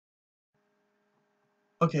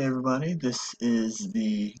Okay, everybody, this is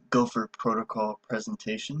the Gopher protocol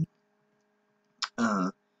presentation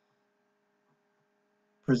uh,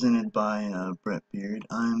 presented by Brett Beard.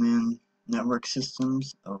 I'm in Network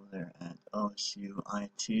Systems over there at OSU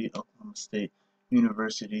IT, Oklahoma State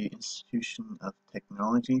University Institution of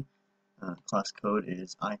Technology. Class code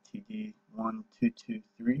is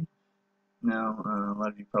ITD1223. Now, a lot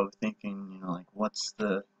of you probably thinking, like, what's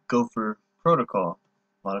the Gopher protocol?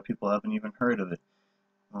 A lot of people haven't even heard of it.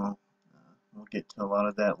 Well, we'll get to a lot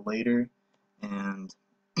of that later, and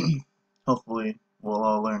hopefully we'll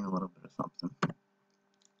all learn a little bit of something.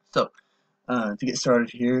 So, to get started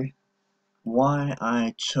here, why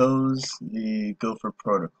I chose the Gopher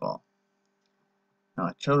protocol. Now,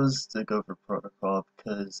 I chose the Gopher protocol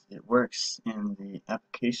because it works in the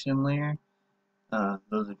application layer.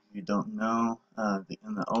 Those of you who don't know,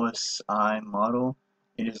 in the OSI model,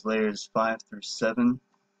 it is layers 5 through 7.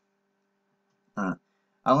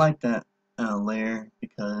 I like that layer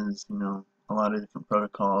because, a lot of different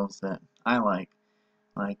protocols that I like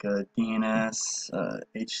DNS,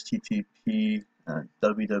 HTTP,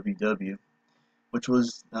 www, which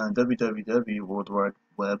was www, World Wide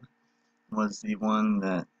Web, was the one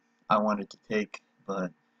that I wanted to take,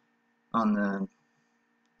 but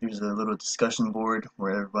there's a little discussion board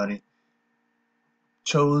where everybody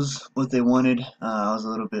chose what they wanted. I was a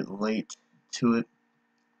little bit late to it.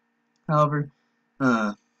 However,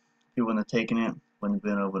 if you wouldn't have taken it, wouldn't have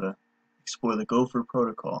been able to explore the Gopher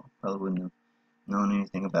protocol. Probably wouldn't have known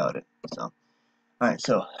anything about it. So, alright,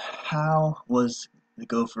 so how was the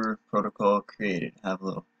Gopher protocol created? I have a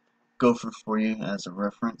little Gopher for you as a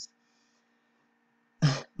reference.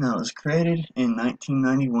 Now, it was created in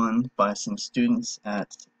 1991 by some students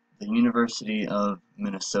at the University of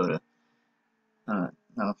Minnesota.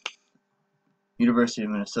 Now, University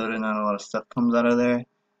of Minnesota, not a lot of stuff comes out of there,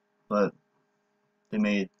 but they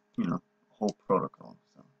made, a whole protocol,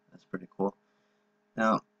 so that's pretty cool.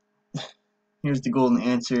 Now, here's the golden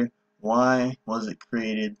answer. Why was it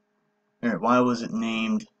created, or why was it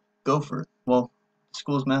named Gopher? Well, the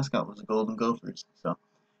school's mascot was the Golden Gophers, so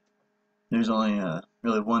there's only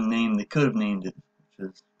really one name they could have named it,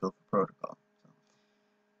 which is Gopher Protocol.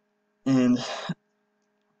 And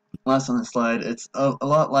last on the slide, it's a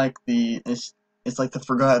lot like it's like the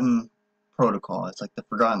Forgotten Protocol. It's like the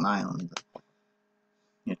Forgotten Island.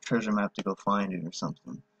 Treasure map to go find it or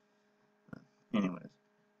something. Anyways.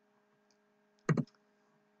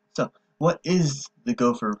 So, what is the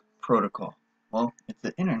Gopher protocol? Well, it's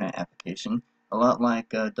an internet application, a lot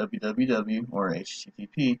like www or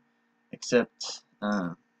HTTP, except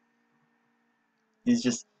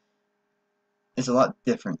it's a lot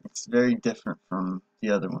different. It's very different from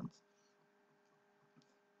the other ones.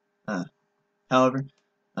 However,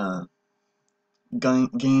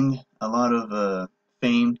 gained a lot of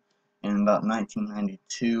fame in about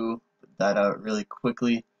 1992, but died out really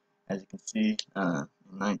quickly, as you can see, in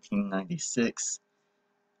 1996.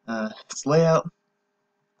 Its layout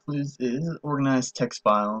is organized text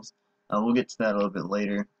files. We'll get to that a little bit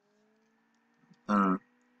later. From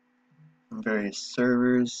various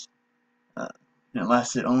servers. It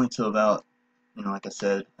lasted only till about, like I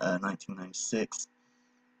said, 1996.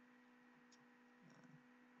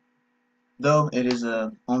 Though it is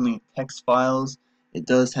only text files, it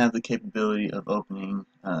does have the capability of opening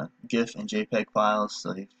GIF and JPEG files.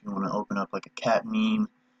 So if you want to open up like a cat meme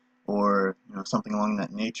or something along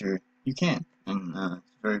that nature, you can, and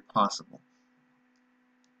it's very possible.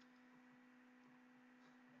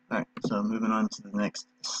 Alright, so moving on to the next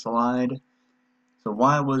slide. So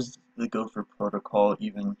why was the Gopher protocol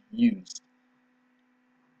even used?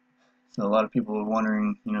 So a lot of people are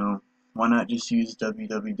wondering, why not just use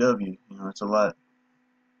www? It's a lot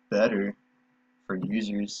better for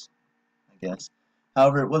users, I guess.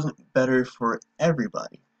 However, it wasn't better for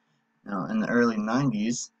everybody. Now, in the early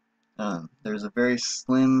 90s, there's a very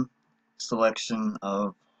slim selection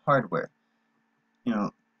of hardware.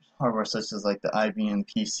 Hardware such as like the IBM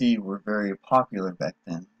PC were very popular back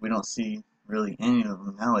then. We don't see really any of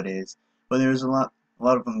them nowadays, but there was a lot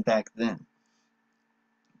of them back then.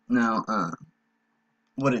 Now,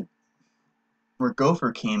 where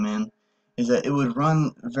Gopher came in is that it would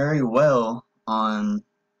run very well on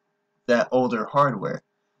that older hardware.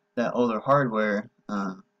 That older hardware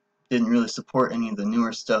didn't really support any of the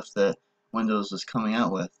newer stuff that Windows was coming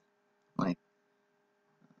out with, like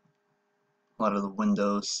a lot of the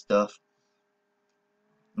Windows stuff,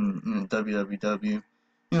 www.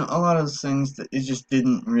 A lot of those things that it just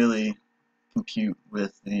didn't really compute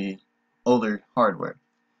with the older hardware.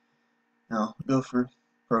 Now, Gopher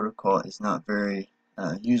protocol is not very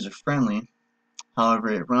user-friendly, However,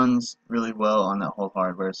 it runs really well on that whole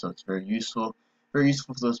hardware, so it's very useful. Very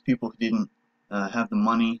useful for those people who didn't have the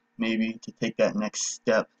money, maybe, to take that next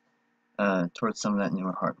step towards some of that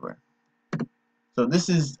newer hardware. So this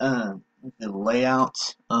is the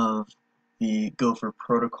layout of the Gopher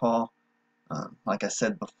protocol. Like I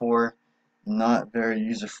said before, not very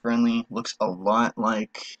user-friendly. Looks a lot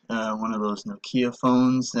like one of those Nokia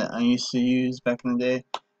phones that I used to use back in the day.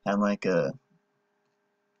 Had like that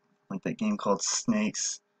game called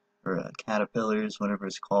Snakes or Caterpillars, whatever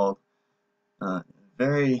it's called.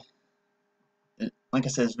 Very, like I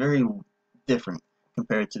said, it's very different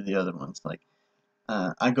compared to the other ones. Like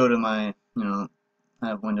I go to my, I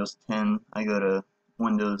have Windows 10. I go to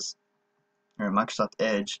Windows or Microsoft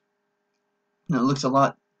Edge. It looks a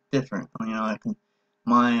lot different.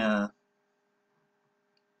 My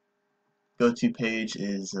go-to page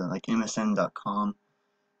is like msn.com.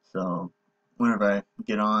 So whenever I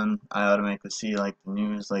get on, I automatically see like the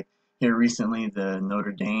news. Like here recently, the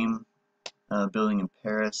Notre Dame building in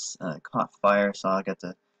Paris caught fire, so I got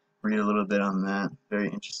to read a little bit on that. Very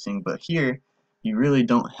interesting. But here, you really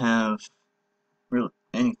don't have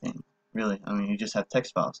anything. Really, I mean, you just have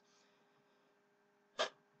text files.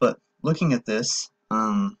 But looking at this,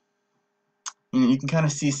 you can kind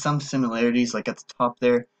of see some similarities. Like at the top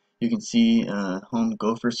there, you can see home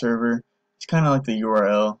Gopher server. It's kind of like the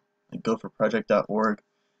URL, like gopherproject.org.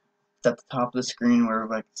 It's at the top of the screen where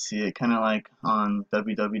everybody can see it, kind of like on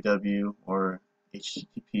www or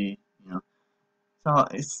HTTP. So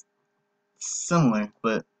it's similar,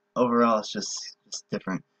 but overall it's just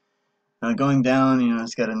different. Going down,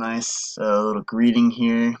 it's got a nice little greeting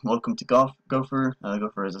here. Welcome to Gopher. Gopher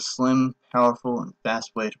is a slim, powerful, and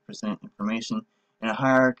fast way to present information in a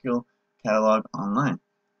hierarchical catalog online.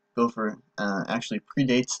 Gopher actually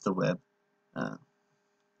predates the web, a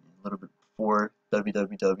little bit before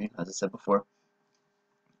www, as I said before.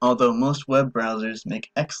 Although most web browsers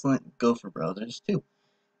make excellent Gopher browsers too.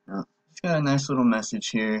 It's got a nice little message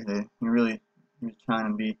here that you're really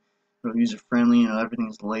trying to be real user-friendly.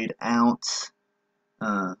 Everything's laid out.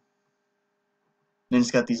 Then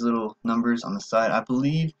it's got these little numbers on the side. I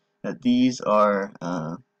believe that these are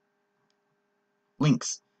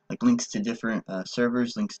links, like links to different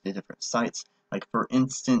servers, links to different sites. Like for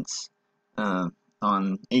instance,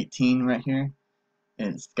 on 18 right here,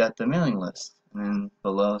 it's got the mailing list, and then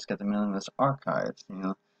below it's got the mailing list archives.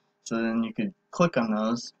 So then you could click on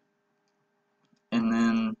those, and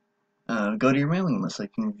then go to your mailing list.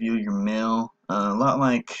 Like you can view your mail, a lot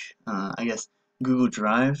like I guess Google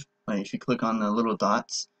Drive. Like if you click on the little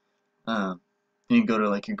dots, then you go to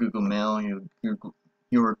like your Google Mail,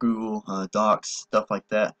 your Google Docs, stuff like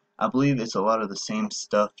that. I believe it's a lot of the same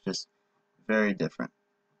stuff, just very different.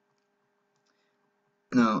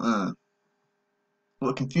 Now,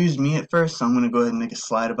 what confused me at first, so I'm going to go ahead and make a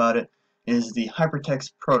slide about it, is the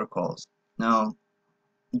hypertext protocols. Now,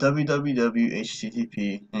 www,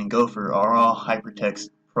 HTTP, and Gopher are all hypertext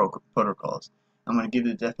protocols. I'm going to give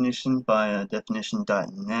you the definition by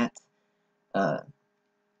definition.net.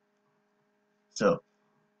 So,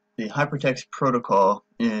 the hypertext protocol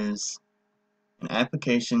is an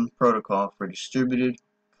application protocol for distributed,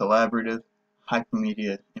 collaborative,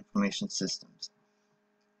 hypermedia information systems.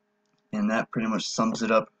 And that pretty much sums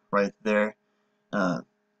it up right there. Like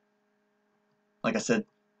I said,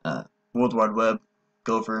 World Wide Web,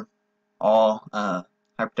 Gopher, all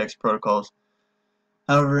hypertext protocols.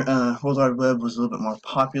 However, World Wide Web was a little bit more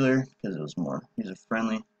popular because it was more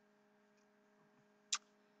user-friendly.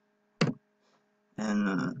 And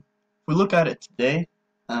if we look at it today,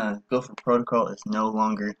 Gopher protocol is no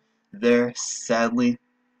longer there, sadly.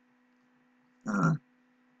 In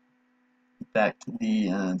fact, the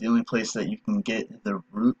only place that you can get the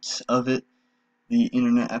root of it, the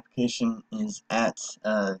internet application, is at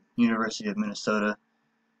University of Minnesota.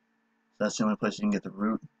 So that's the only place you can get the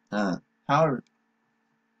root. However,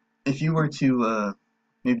 if you were to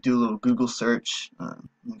maybe do a little Google search,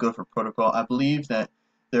 Gopher protocol, I believe that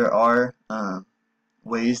there are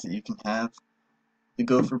ways that you can have the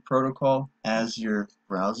Gopher protocol as your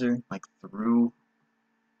browser, like through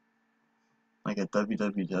like a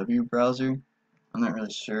www browser. I'm not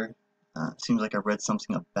really sure. Seems like I read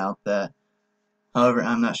something about that. However,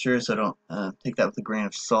 I'm not sure, so don't take that with a grain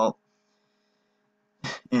of salt.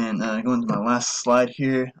 And going to my last slide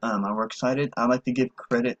here, my works cited. I'd like to give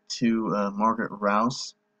credit to Margaret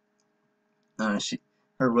Rouse. Her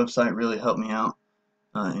website really helped me out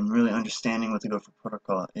in really understanding what the Gopher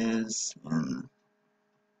protocol is, and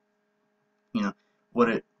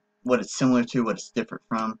what it's similar to, what it's different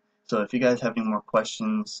from. So if you guys have any more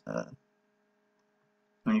questions,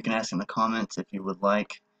 you can ask in the comments if you would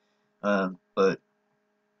like. But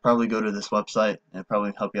probably go to this website and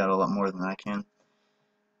probably help you out a lot more than I can.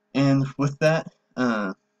 And with that,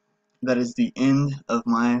 that is the end of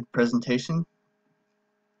my presentation.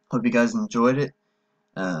 Hope you guys enjoyed it.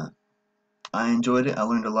 I enjoyed it. I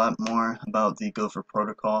learned a lot more about the Gopher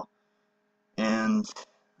protocol, and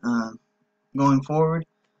going forward,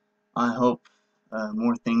 I hope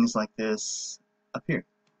more things like this appear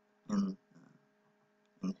in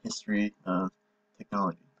the history of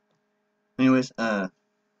technology. Anyways, I'll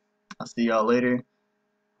see y'all later.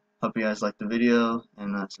 Hope you guys liked the video,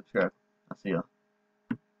 and subscribe. I'll see y'all.